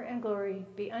honor and glory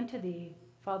be unto thee,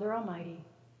 Father Almighty,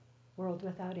 world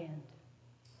without end.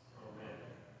 Amen.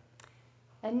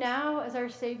 And now, as our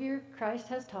Savior Christ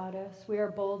has taught us, we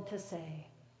are bold to say,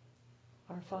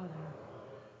 Our Father,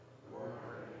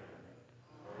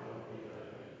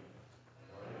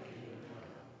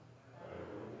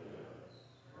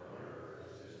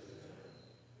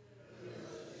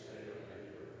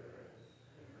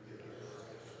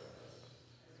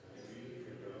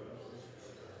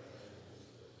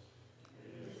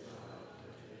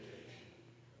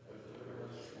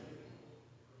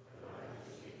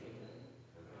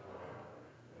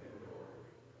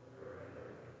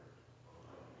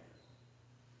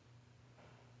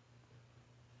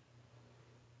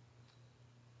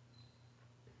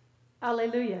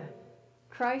 Alleluia.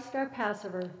 Christ our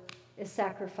Passover is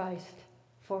sacrificed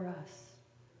for us.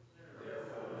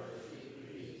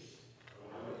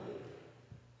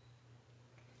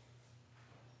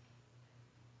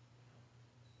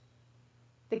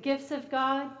 The gifts of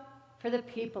God for the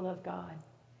people of God.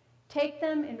 Take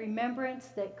them in remembrance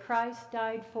that Christ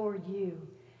died for you,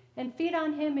 and feed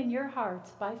on him in your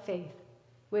hearts by faith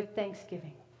with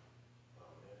thanksgiving.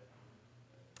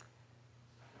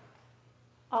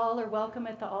 All are welcome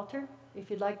at the altar. If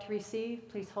you'd like to receive,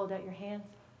 please hold out your hands.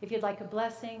 If you'd like a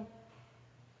blessing,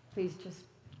 please just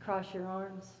cross your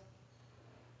arms.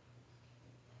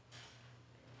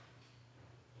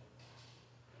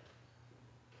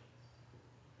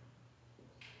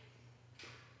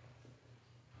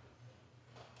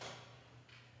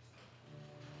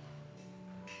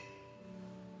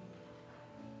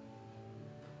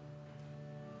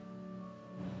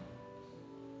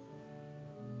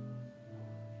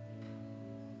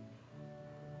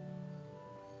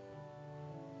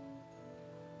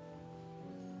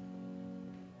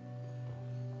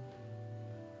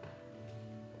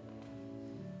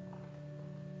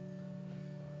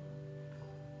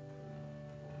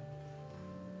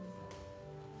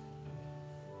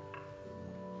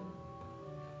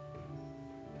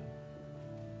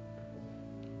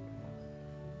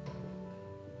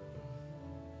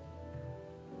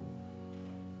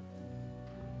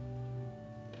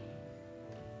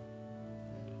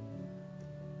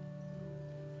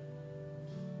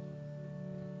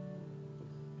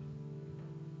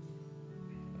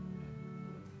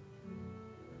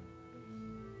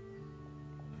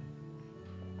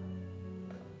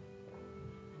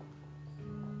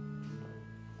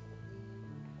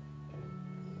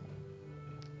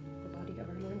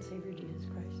 Savior Jesus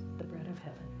Christ, the bread of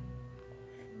heaven.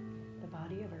 The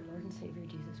body of our Lord and Savior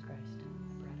Jesus Christ, the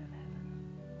bread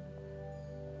of heaven.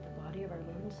 The body of our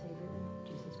Lord and Savior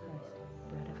Jesus Christ,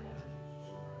 bread of heaven.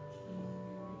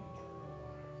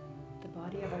 The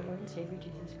body of our Lord and Savior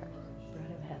Jesus Christ,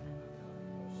 bread of heaven.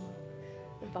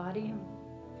 The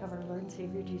body of our Lord and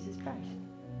Savior Jesus Christ, the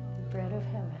bread of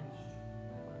heaven.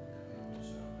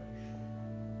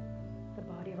 The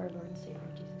body of our Lord and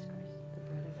Savior Jesus Christ, the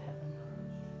bread of heaven.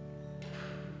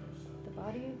 The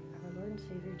body of our Lord and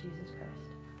Savior Jesus Christ,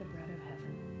 the bread of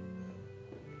heaven.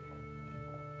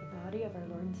 The body of our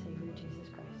Lord and Savior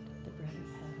Jesus Christ, the bread of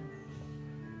heaven.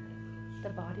 The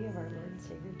body of our Lord and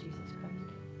Savior Jesus Christ,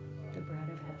 the bread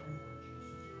of heaven.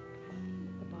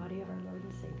 The body of our Lord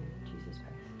and Savior Jesus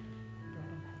Christ, the bread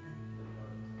of heaven.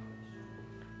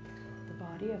 The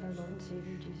body of our Lord and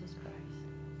Savior Jesus Christ,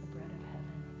 the bread of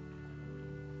heaven.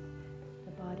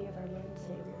 The body of our Lord and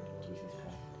Savior Jesus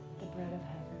Christ, the bread of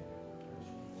heaven.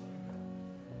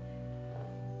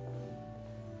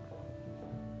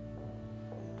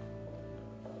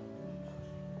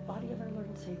 Body of our Lord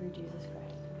and Savior Jesus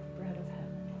Christ, bread of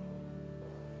heaven.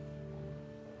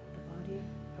 The body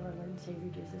of our Lord and Savior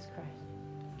Jesus Christ,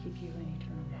 keep you in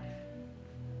eternal life.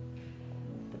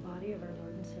 The body of our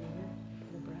Lord and Savior,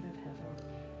 the bread of heaven.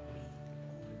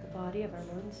 The body of our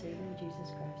Lord and Savior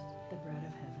Jesus Christ, the bread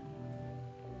of heaven.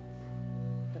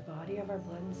 The body of our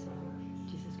blood and Savior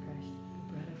Jesus Christ,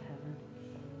 the bread of heaven.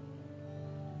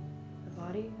 The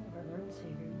body of our Lord and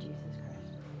Savior Jesus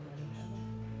Christ, the bread of heaven.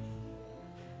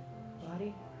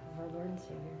 Body of our Lord and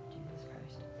Savior Jesus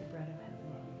Christ, the bread of heaven.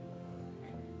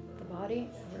 The body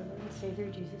of our Lord and Savior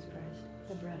Jesus Christ,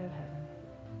 the bread of heaven.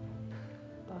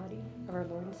 Body of our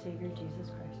Lord and Savior Jesus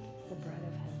Christ, the bread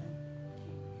of heaven.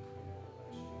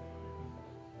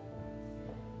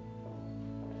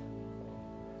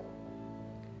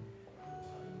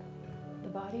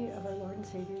 body of our Lord and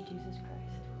Savior Jesus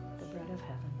Christ, the bread of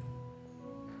heaven.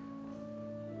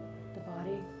 The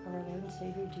body of our Lord and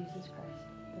Savior Jesus Christ,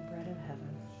 the bread of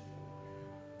heaven.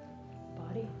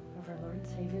 Body of our Lord and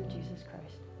Savior Jesus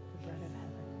Christ, the bread of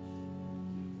heaven.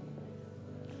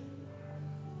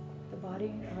 The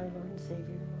body of our Lord and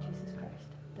Savior Jesus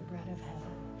Christ, the bread of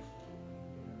heaven.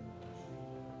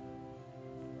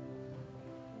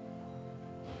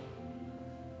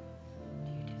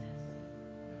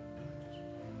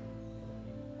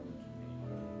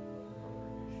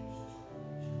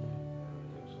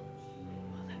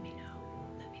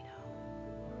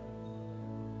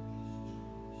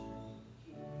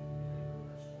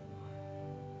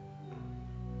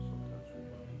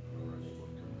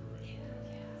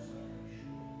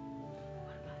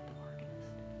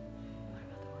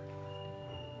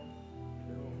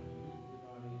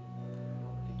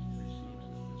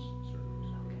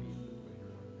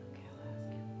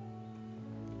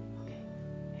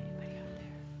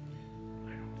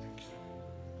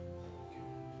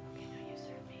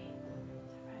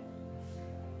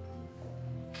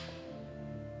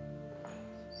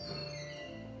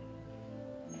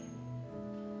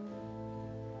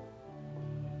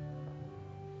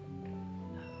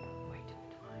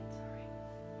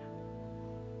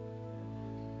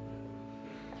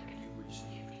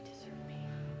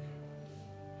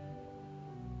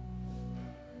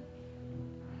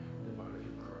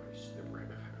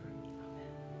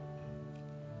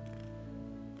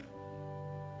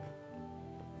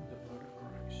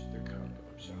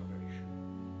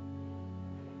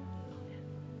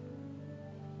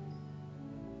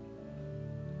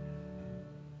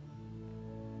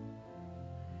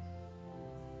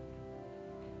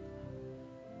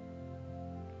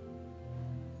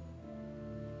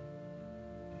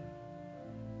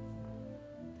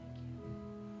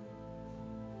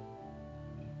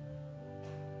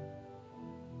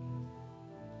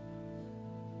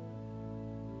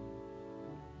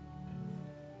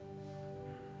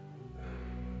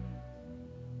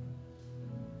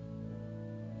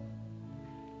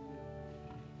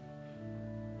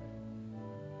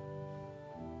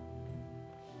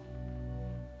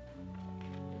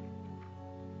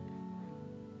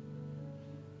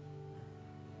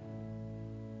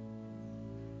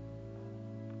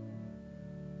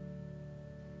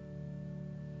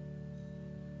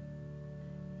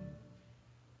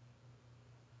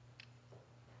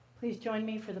 Please join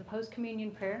me for the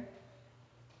post-communion prayer.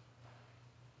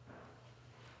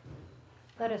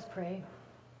 Let us pray.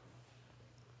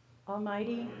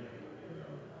 Almighty,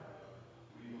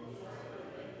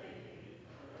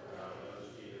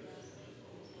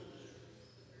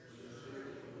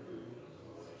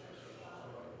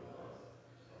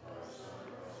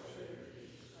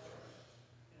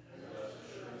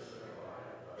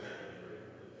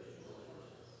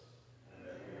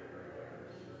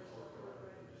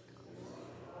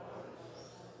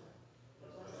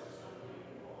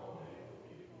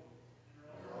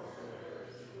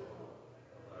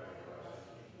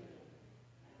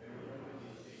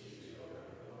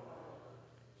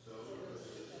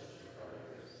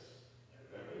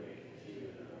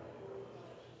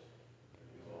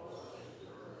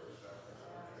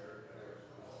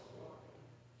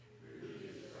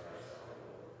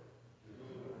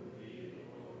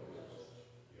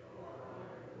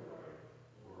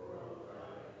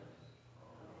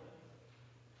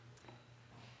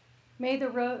 may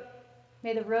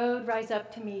the road rise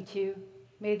up to meet you.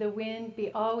 May the wind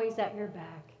be always at your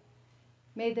back.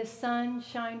 May the sun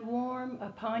shine warm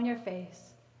upon your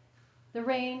face. The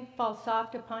rain fall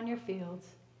soft upon your fields.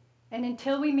 And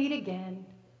until we meet again,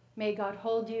 may God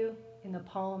hold you in the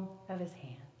palm of his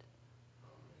hand.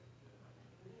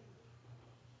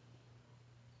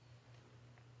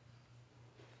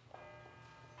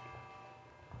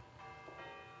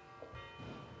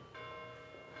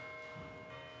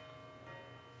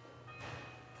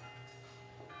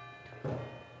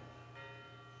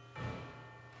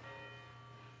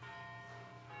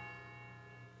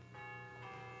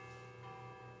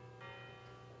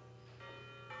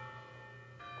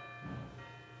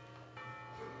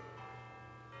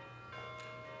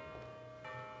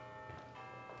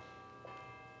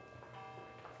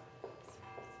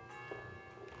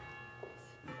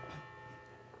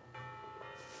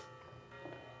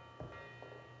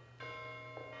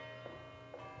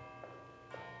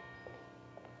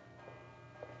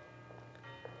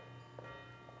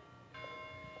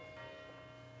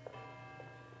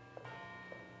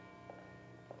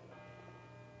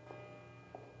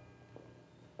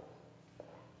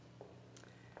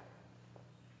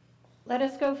 Let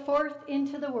us go forth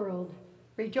into the world,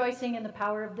 rejoicing in the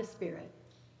power of the Spirit.